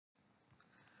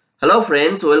Hello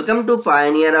friends, welcome to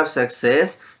Pioneer of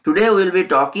Success. Today we will be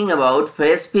talking about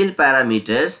phase field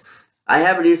parameters. I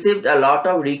have received a lot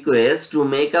of requests to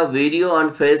make a video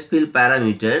on phase field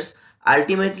parameters.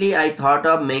 Ultimately, I thought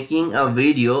of making a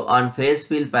video on phase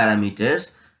field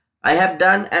parameters. I have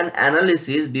done an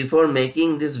analysis before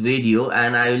making this video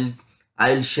and I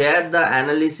will share the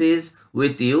analysis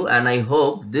with you, and I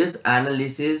hope this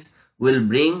analysis will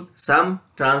bring some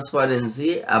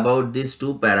transparency about these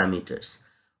two parameters.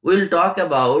 We'll talk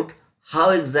about how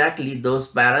exactly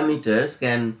those parameters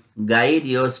can guide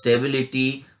your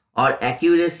stability or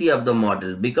accuracy of the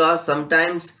model, because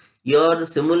sometimes your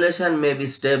simulation may be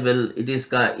stable, it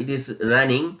is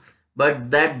running, but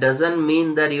that doesn't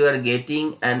mean that you are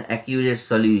getting an accurate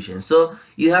solution. So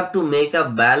you have to make a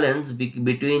balance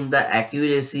between the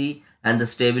accuracy and the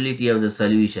stability of the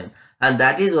solution, and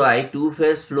that is why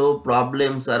two-phase flow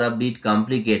problems are a bit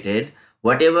complicated.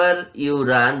 Whatever you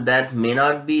run, that may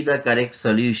not be the correct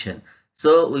solution.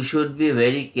 So we should be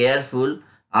very careful.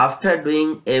 After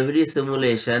doing every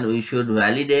simulation, we should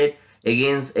validate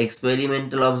against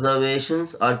experimental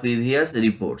observations or previous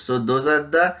reports. So those are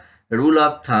the rule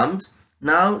of thumbs.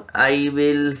 Now I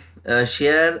will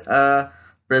share a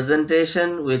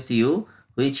presentation with you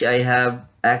which I have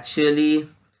actually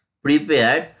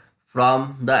prepared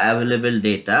from the available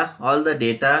data. All the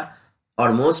data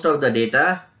or most of the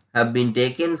data have been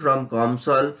taken from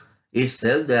COMSOL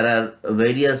itself. There are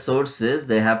various sources.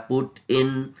 They have put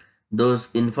in those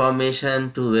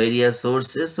information to various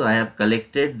sources. So I have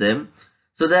collected them.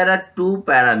 So there are two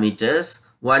parameters.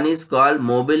 One is called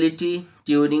mobility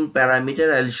tuning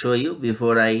parameter. I'll show you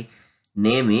before I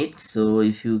name it. So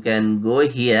if you can go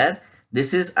here,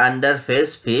 this is under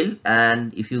phase field,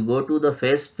 and if you go to the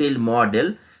phase field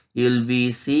model, you'll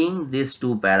be seeing these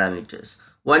two parameters.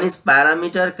 One is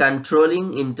parameter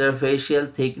controlling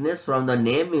interfacial thickness. From the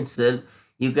name itself,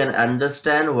 you can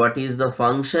understand what is the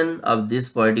function of this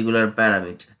particular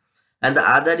parameter. And the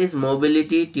other is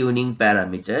mobility tuning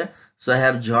parameter. So I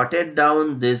have jotted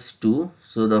down these two.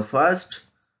 So the first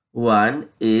one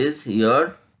is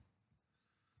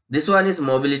this one is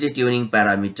mobility tuning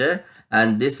parameter,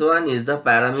 and this one is the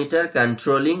parameter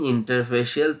controlling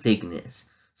interfacial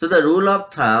thickness. So the rule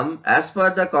of thumb, as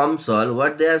per the COMSOL,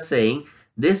 what they are saying,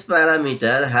 this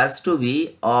parameter has to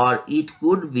be, or it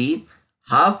could be,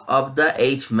 half of the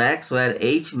H max, where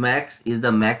H max is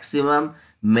the maximum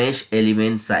mesh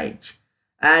element size.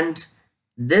 And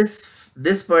this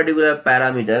particular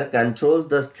parameter controls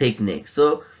the thickness.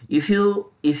 So if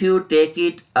you take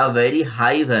it a very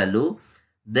high value,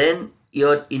 then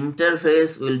your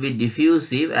interface will be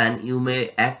diffusive and you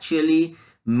may actually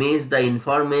miss the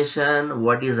information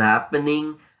what is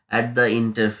happening at the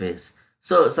interface.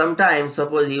 So sometimes,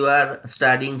 suppose you are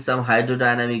studying some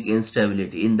hydrodynamic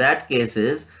instability, in that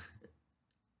cases,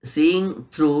 seeing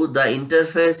through the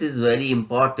interface is very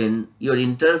important. Your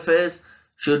interface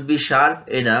should be sharp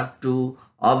enough to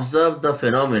observe the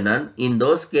phenomenon. In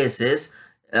those cases,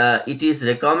 it is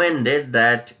recommended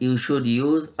that you should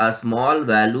use a small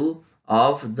value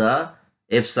of the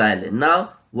epsilon.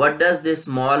 Now, what does this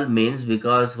small means?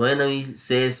 Because when we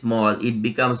say small, it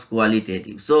becomes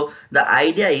qualitative. So the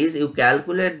idea is you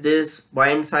calculate this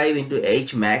 0.5 into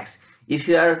H max. If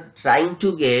you are trying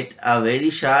to get a very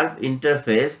sharp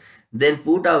interface, then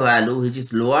put a value which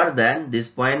is lower than this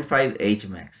 0.5 H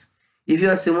max. If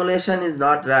your simulation is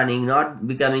not running, not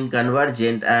becoming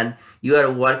convergent, and you are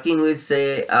working with,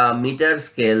 say, a meter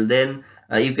scale, then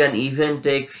you can even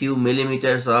take few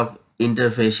millimeters of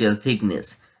interfacial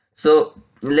thickness. So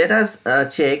let us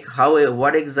check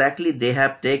what exactly they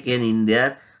have taken in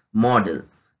their model.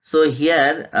 So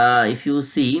here, if you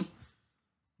see,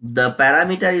 the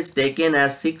parameter is taken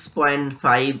as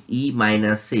 6.5 E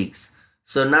minus 6.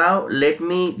 So now let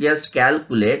me just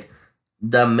calculate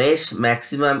the mesh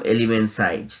maximum element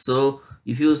size. So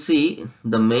if you see,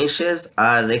 the meshes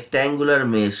are rectangular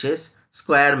meshes,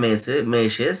 square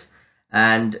meshes,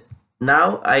 and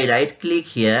now I right click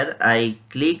here, I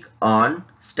click on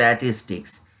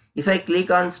statistics. If I click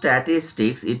on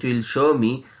statistics, it will show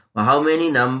me how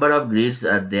many number of grids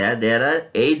are there. There are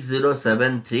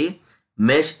 8073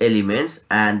 mesh elements,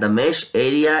 and the mesh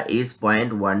area is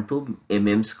 0.12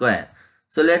 mm square.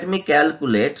 So let me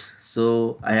calculate.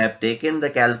 So I have taken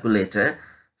the calculator.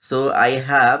 So I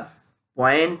have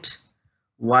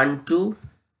 0.12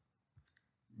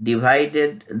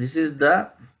 divided, this is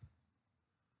the,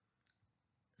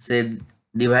 say,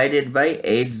 divided by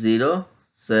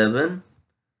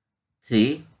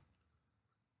 8073,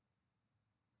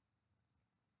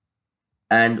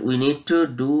 and we need to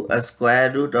do a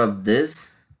square root of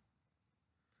this.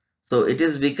 So it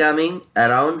is becoming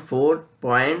around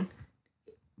 4.12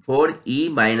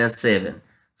 4e minus 7.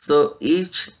 So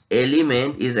each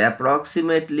element is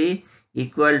approximately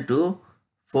equal to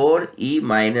 4e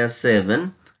minus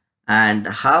 7, and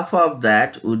half of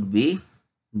that would be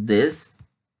this.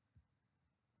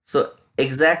 So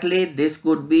exactly this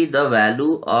could be the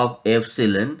value of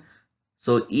epsilon.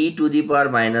 So e to the power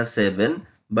minus 7,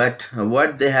 but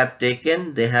what they have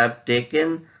taken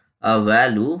a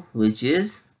value which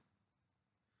is,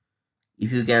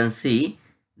 if you can see,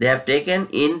 they have taken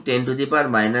in 10 to the power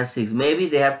minus 6. Maybe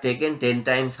they have taken 10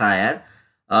 times higher,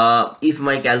 if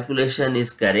my calculation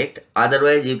is correct.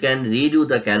 Otherwise you can redo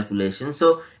the calculation.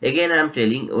 So again I am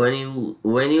telling,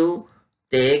 when you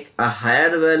take a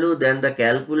higher value than the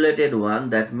calculated one,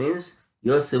 that means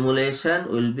your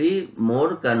simulation will be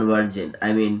more convergent.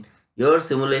 I mean, your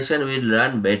simulation will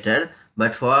run better.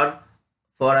 But for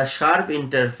a sharp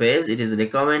interface, it is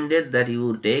recommended that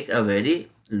you take a very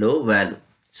low value,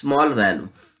 small value.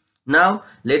 Now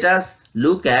let us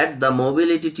look at the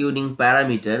mobility tuning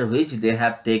parameter which they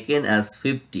have taken as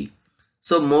 50.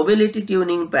 So mobility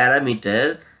tuning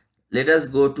parameter, let us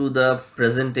go to the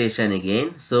presentation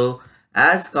again. So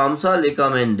as COMSOL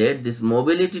recommended, this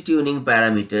mobility tuning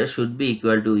parameter should be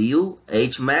equal to U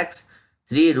H max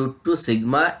 3 root 2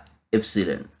 sigma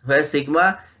epsilon, where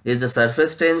sigma is the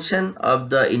surface tension of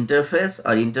the interface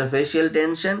or interfacial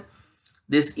tension.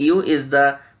 This U is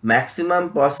the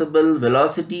maximum possible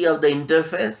velocity of the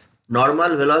interface,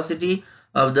 normal velocity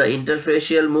of the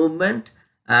interfacial movement,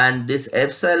 and this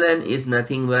epsilon is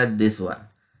nothing but this one.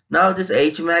 Now this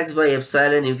H max by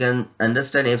epsilon, you can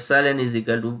understand epsilon is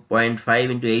equal to 0.5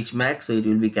 into H max, so it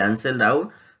will be cancelled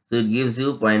out. So it gives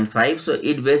you 0.5. So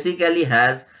it basically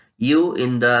has U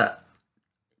in the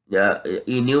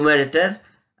numerator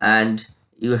and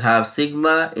you have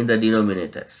sigma in the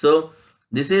denominator. So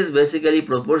this is basically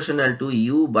proportional to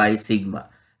U by sigma.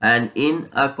 And in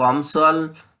a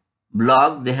COMSOL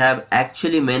blog, they have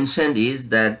actually mentioned is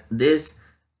that this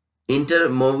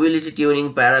intermobility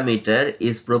tuning parameter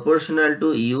is proportional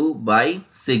to U by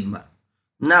sigma.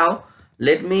 Now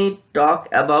let me talk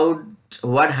about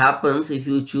what happens if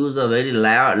you choose a very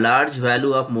large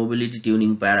value of mobility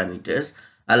tuning parameters.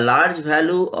 A large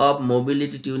value of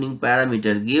mobility tuning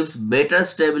parameter gives better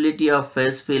stability of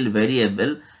phase field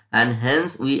variable, and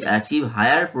hence we achieve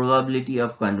higher probability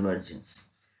of convergence.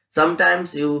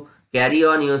 Sometimes you carry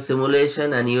on your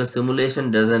simulation and your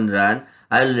simulation doesn't run.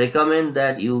 I will recommend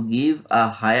that you give a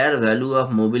higher value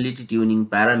of mobility tuning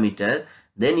parameter,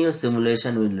 then your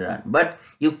simulation will run. But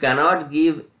you cannot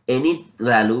give any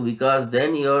value, because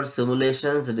then your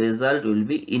simulation's result will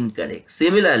be incorrect.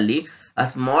 Similarly, a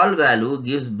small value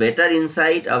gives better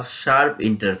insight of sharp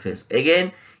interface.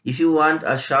 Again, if you want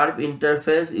a sharp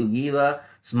interface, you give a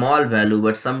small value,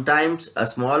 but sometimes a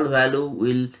small value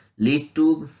will lead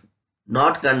to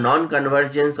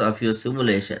non-convergence of your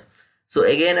simulation. So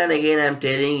again and again I am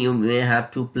telling you, may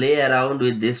have to play around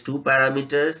with these two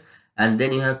parameters, and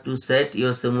then you have to set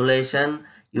your simulation.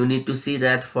 You need to see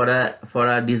that for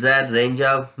a desired range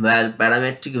of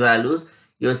parametric values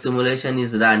your simulation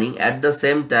is running. At the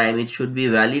same time, it should be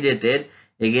validated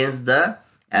against the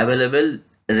available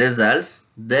results.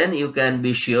 Then you can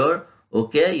be sure,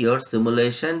 okay, your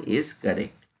simulation is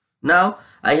correct. Now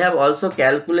I have also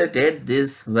calculated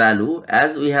this value.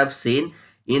 As we have seen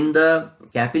in the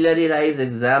capillary rise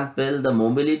example, the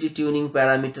mobility tuning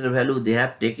parameter value they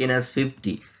have taken as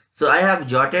 50. So I have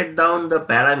jotted down the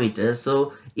parameters.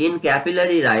 So in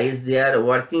capillary rise, they are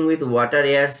working with water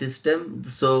air system.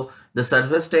 So the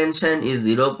surface tension is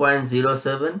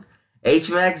 0.07. H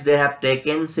max they have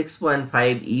taken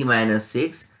 6.5 E minus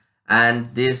 6,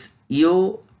 and this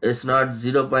U is not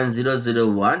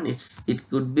 0.001. It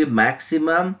could be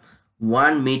maximum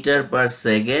 1 meter per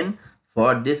second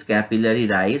for this capillary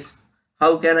rise.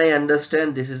 How can I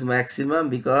understand this is maximum?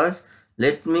 Because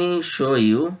let me show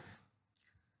you.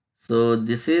 So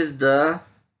this is the,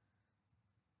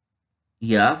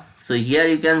 yeah, so here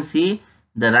you can see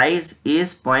the rise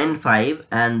is 0.5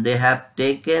 and they have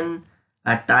taken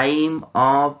a time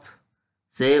of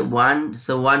say 1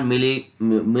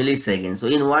 millisecond. So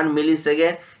in 1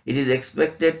 millisecond it is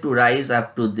expected to rise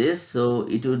up to this. So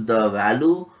it would, the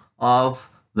value of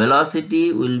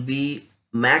velocity will be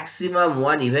maximum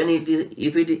 1. Even it is,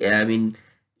 if it, I mean,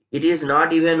 it is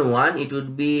not even 1, it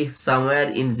would be somewhere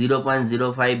in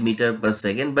 0.05 meter per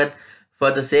second, but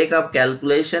for the sake of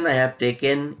calculation I have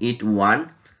taken it 1.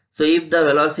 So if the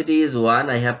velocity is 1,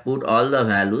 I have put all the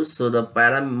values. So the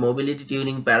mobility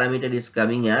tuning parameter is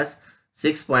coming as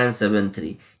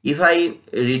 6.73. If I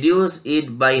reduce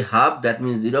it by half, that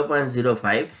means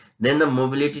 0.05, then the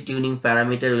mobility tuning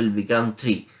parameter will become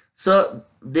 3. So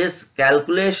this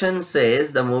calculation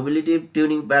says the mobility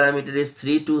tuning parameter is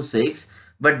 326,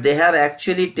 but they have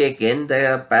actually taken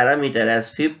the parameter as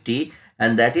 50,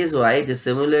 and that is why the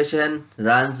simulation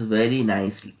runs very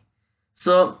nicely.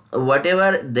 So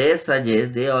whatever they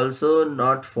suggest, they also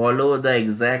not follow the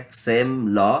exact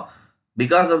same law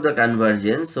because of the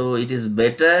convergence. So it is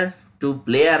better to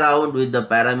play around with the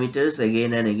parameters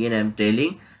again and again, I'm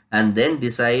telling, and then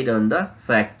decide on the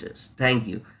factors. Thank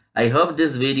you. I hope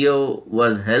this video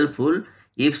was helpful.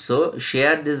 If so,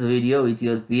 share this video with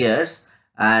your peers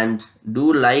and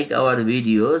do like our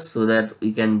videos so that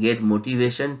we can get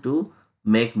motivation to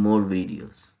make more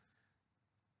videos.